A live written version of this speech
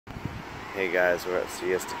Hey guys, we're at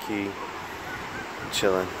Siesta Key,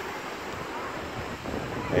 chilling.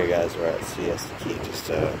 Hey guys, we're at Siesta Key, just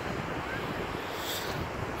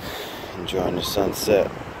enjoying the sunset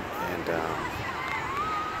and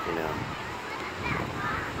you know,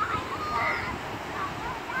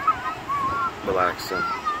 relaxing.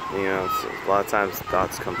 You know, so a lot of times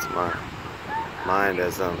thoughts come to my mind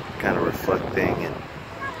as I'm kind of reflecting, and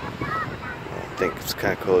I think it's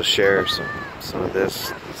kind of cool to share some of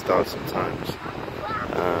these thoughts sometimes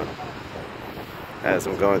as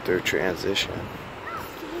I'm going through transition.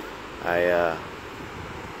 I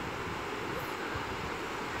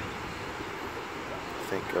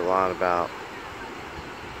think a lot about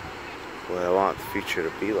what I want the future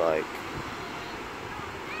to be like,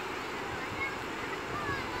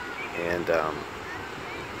 and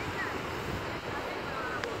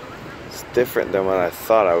it's different than what I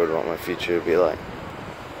thought I would want my future to be like.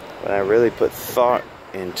 When I really put thought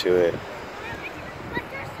into it,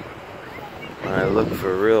 when I look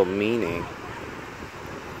for real meaning,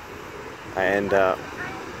 I end up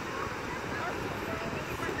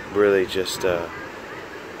really just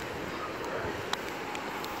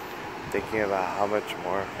thinking about how much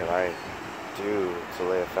more can I do to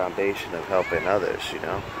lay a foundation of helping others, you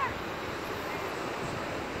know?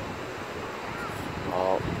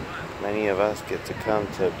 Many of us get to come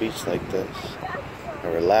to a beach like this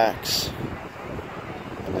and relax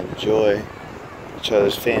and enjoy each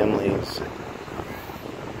other's families.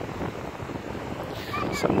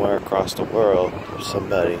 Somewhere across the world, there's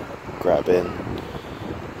somebody grabbing,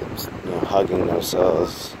 hugging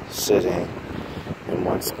themselves, sitting in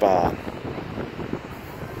one spot,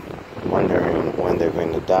 wondering when they're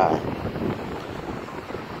going to die,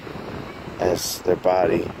 as their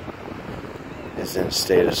body is in a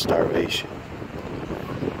state of starvation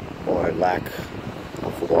or lack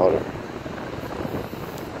of water.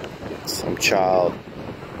 Some child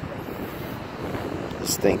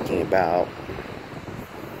is thinking about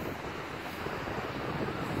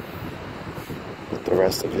what the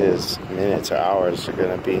rest of his minutes or hours are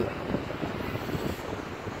going to be,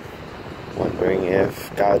 wondering if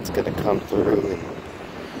God's going to come through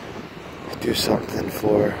and do something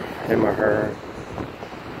for him or her.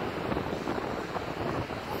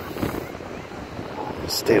 A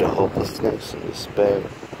state of hopelessness and despair.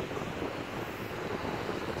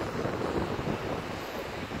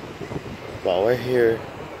 While we're here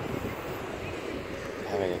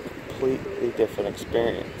having a completely different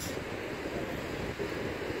experience.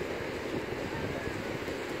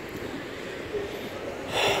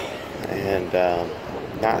 And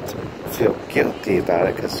not to feel guilty about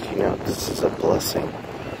it, because this is a blessing.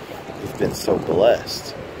 We've been so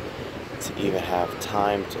blessed to even have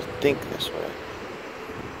time to think this way.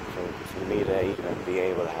 For me to even be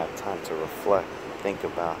able to have time to reflect and think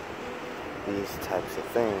about these types of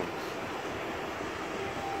things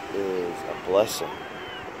is a blessing.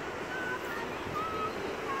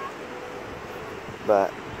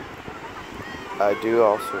 But I do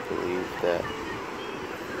also believe that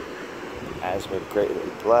as we're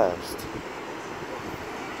greatly blessed,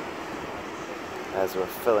 as we're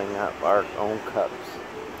filling up our own cups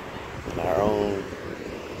and our own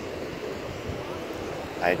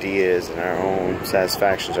ideas and our own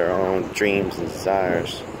satisfactions, our own dreams and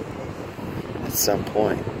desires, at some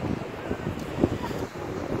point,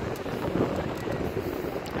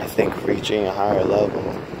 I think reaching a higher level,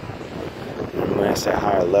 and when I say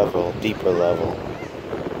higher level, deeper level,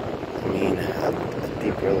 I mean a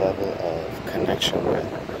deeper level of connection with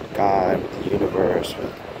God, with the universe,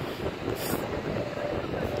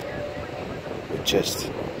 with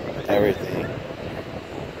just everything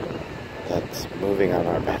that's moving on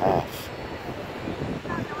our behalf.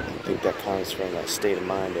 I think that comes from that state of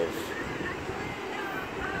mind of,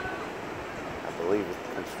 I believe it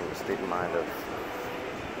comes from a state of mind of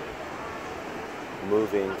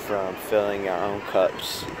moving from filling our own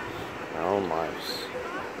cups, our own lives,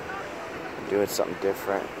 and doing something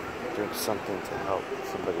different, doing something to help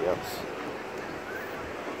somebody else.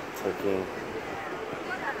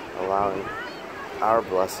 Allowing our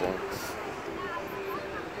blessings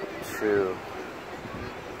to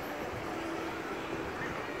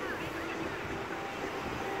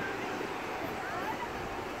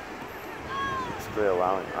basically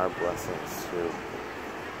allowing our blessings to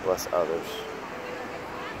bless others.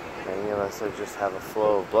 Many of us just have a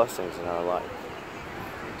flow of blessings in our life.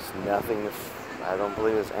 It's nothing I don't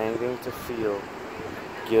believe there's anything to feel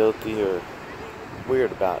guilty or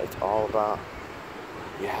weird about. It's all about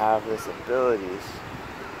you have these abilities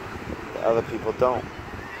that other people don't.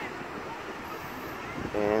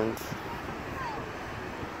 And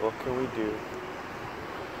what can we do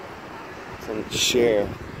to share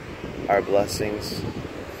our blessings.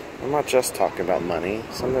 I'm not just talking about money.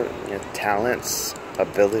 Some of talents,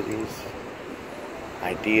 abilities,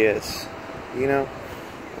 ideas. I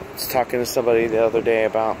was talking to somebody the other day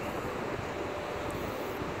about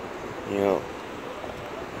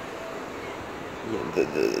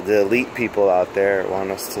the elite people out there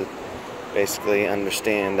want us to basically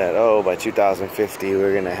understand that, by 2050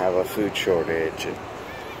 we're going to have a food shortage. And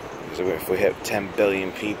so if we hit 10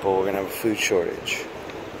 billion people, we're going to have a food shortage.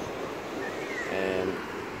 And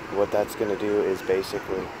what that's going to do is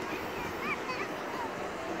basically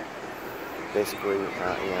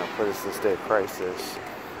put us in a state of crisis.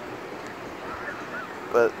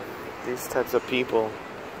 But these types of people,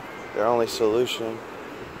 their only solution,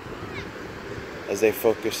 as they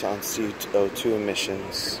focus on CO2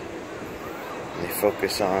 emissions, and they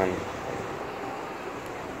focus on,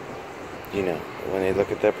 when they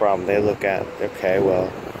look at their problem, they look at, okay,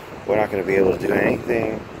 well, we're not going to be able to do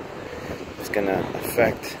anything that's going to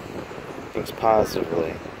affect things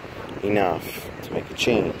positively enough to make a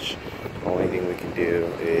change. The only thing we can do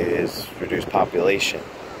is reduce population.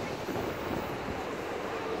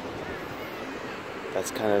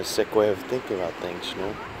 That's kind of a sick way of thinking about things,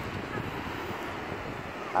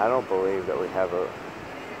 I don't believe that we have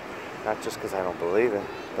not just because I don't believe it,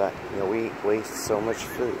 but, we waste so much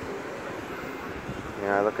food.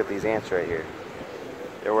 I look at these ants right here.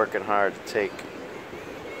 They're working hard to take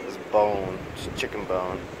this bone, this chicken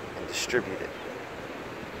bone, and distribute it.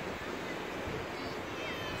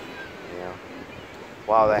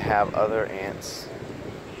 While they have other ants,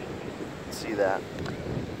 see that?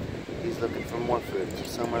 He's looking for more food. So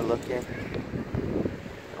some are looking,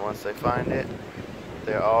 and once they find it,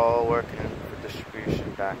 they're all working for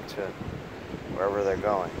distribution back to wherever they're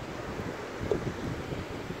going.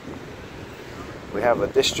 We have a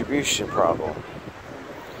distribution problem.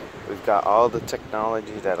 We've got all the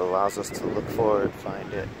technology that allows us to look for it,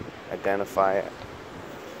 find it, identify it.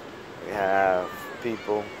 We have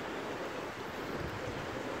people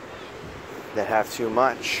that have too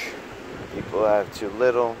much, people that have too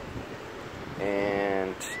little,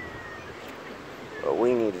 and what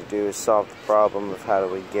we need to do is solve the problem of how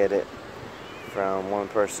do we get it from one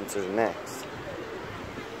person to the next.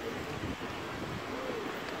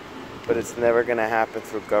 But it's never going to happen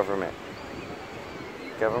through government.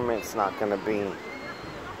 Government's not going to be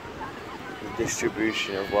the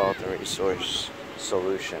distribution of wealth and resource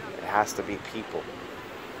solution. It has to be people.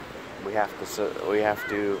 We have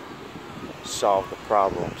to solve the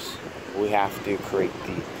problems. We have to create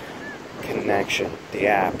the connection, the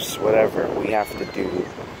apps, whatever. We have to do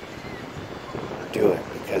it,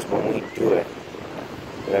 because when we do it,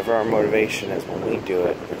 whatever our motivation is, when we do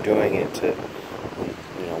it, we're doing it to,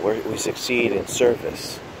 we succeed in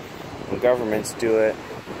service. When governments do it,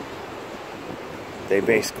 they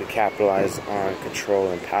basically capitalize on control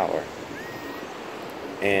and power,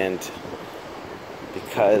 and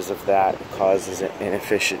because of that, it causes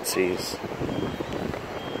inefficiencies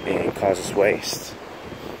and causes waste.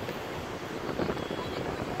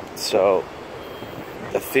 So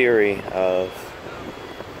the theory of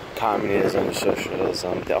communism,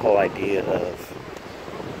 socialism, the whole idea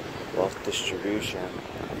of wealth distribution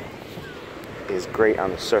is great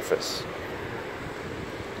on the surface.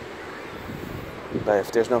 But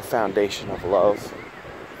if there's no foundation of love,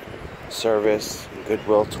 service, and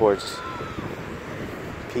goodwill towards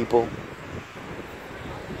people,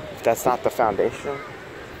 if that's not the foundation,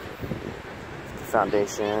 if the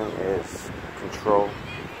foundation is control,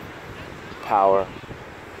 power,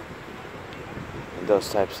 and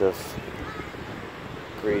those types of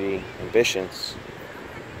greedy ambitions,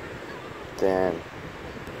 then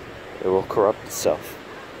it will corrupt itself,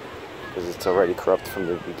 because it's already corrupt from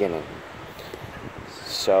the beginning.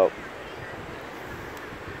 So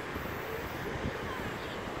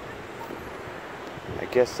I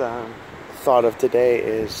guess the thought of today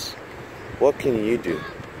is, what can you do?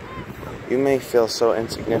 You may feel so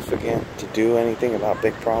insignificant to do anything about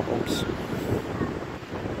big problems,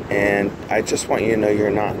 and I just want you to know you're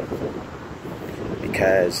not,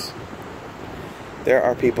 because there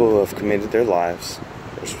are people who have committed their lives.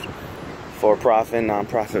 There's for-profit,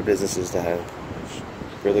 non-profit businesses that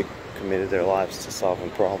have really committed their lives to solving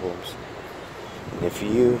problems. And if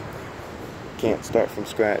you can't start from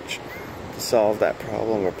scratch to solve that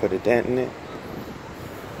problem or put a dent in it,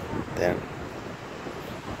 then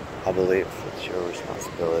I believe it's your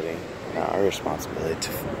responsibility, not our responsibility,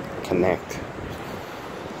 to connect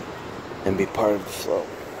and be part of the flow.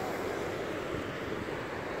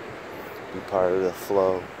 Be part of the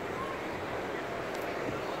flow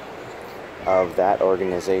of that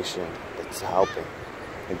organization that's helping.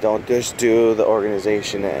 And don't just do the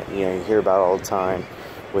organization that you hear about all the time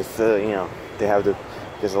with the they have the,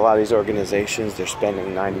 because a lot of these organizations, they're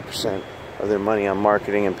spending 90% of their money on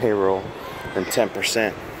marketing and payroll and 10%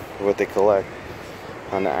 of what they collect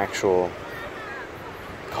on the actual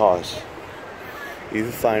cause. You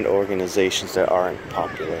find organizations that aren't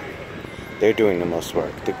popular. They're doing the most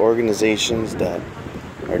work. The organizations that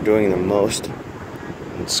are doing the most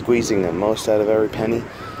and squeezing the most out of every penny,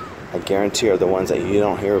 I guarantee, are the ones that you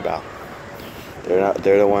don't hear about.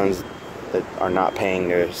 They're the ones that are not paying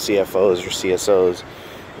their CFOs or CSOs,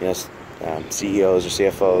 CEOs or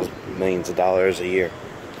CFOs millions of dollars a year.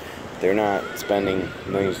 They're not spending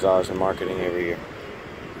millions of dollars in marketing every year.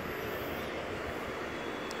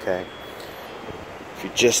 Okay? If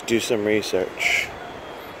you just do some research,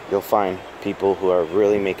 you'll find people who are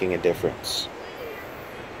really making a difference.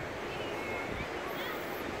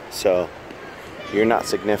 So, you're not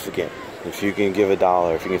significant. If you can give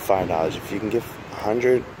 $1, if you can give $5, if you can give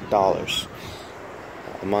 $100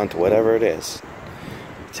 a month, whatever it is,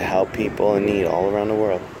 to help people in need all around the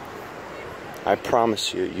world, I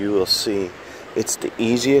promise you, you will see it's the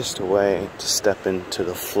easiest way to step into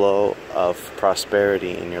the flow of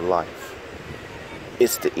prosperity in your life.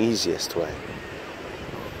 It's the easiest way.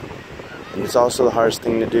 And it's also the hardest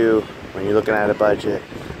thing to do when you're looking at a budget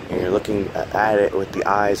and you're looking at it with the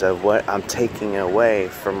eyes of what I'm taking away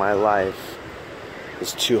from my life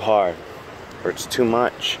is too hard, or it's too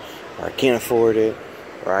much, or I can't afford it,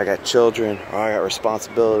 or I got children, or I got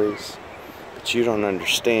responsibilities. But you don't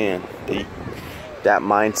understand that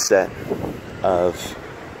mindset of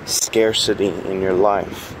scarcity in your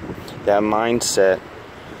life. That mindset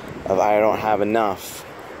of I don't have enough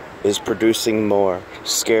is producing more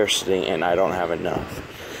scarcity, and I don't have enough.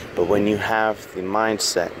 But when you have the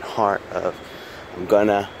mindset and heart of I'm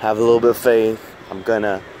gonna have a little bit of faith, I'm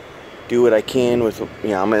gonna do what I can with, I'm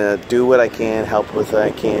gonna do what I can, help with what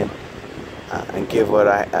I can, and give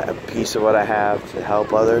a piece of what I have to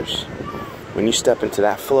help others. When you step into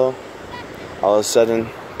that flow, all of a sudden,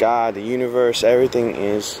 God, the universe, everything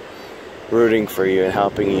is rooting for you and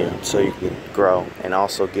helping you so you can grow and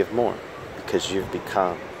also give more, because you've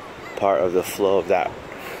become part of the flow of that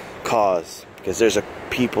cause. Because there's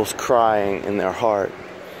people's crying in their heart,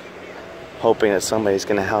 hoping that somebody's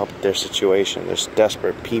going to help their situation. There's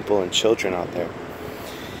desperate people and children out there.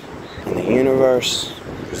 And the universe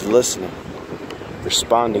is listening,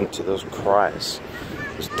 responding to those cries,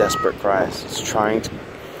 those desperate cries. It's trying to,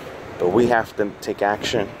 but we have to take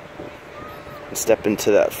action and step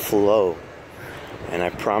into that flow. And I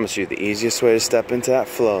promise you, the easiest way to step into that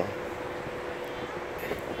flow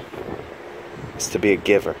is to be a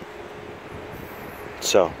giver.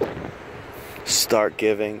 So, start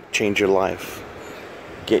giving, change your life.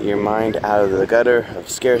 Get your mind out of the gutter of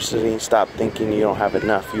scarcity. Stop thinking you don't have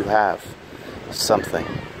enough. You have something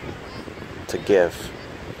to give.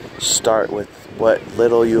 Start with what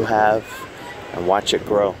little you have and watch it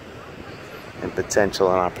grow in potential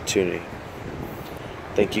and opportunity.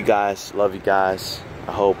 Thank you guys. Love you guys.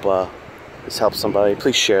 I hope this helps somebody.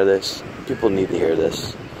 Please share this. People need to hear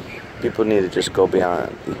this. People need to just go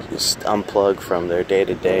beyond, just unplug from their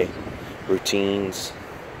day-to-day routines,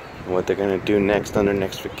 and what they're going to do next on their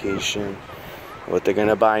next vacation, what they're going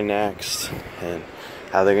to buy next, and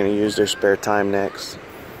how they're going to use their spare time next.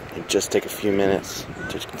 And just take a few minutes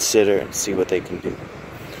to consider and see what they can do.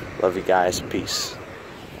 Love you guys. Peace.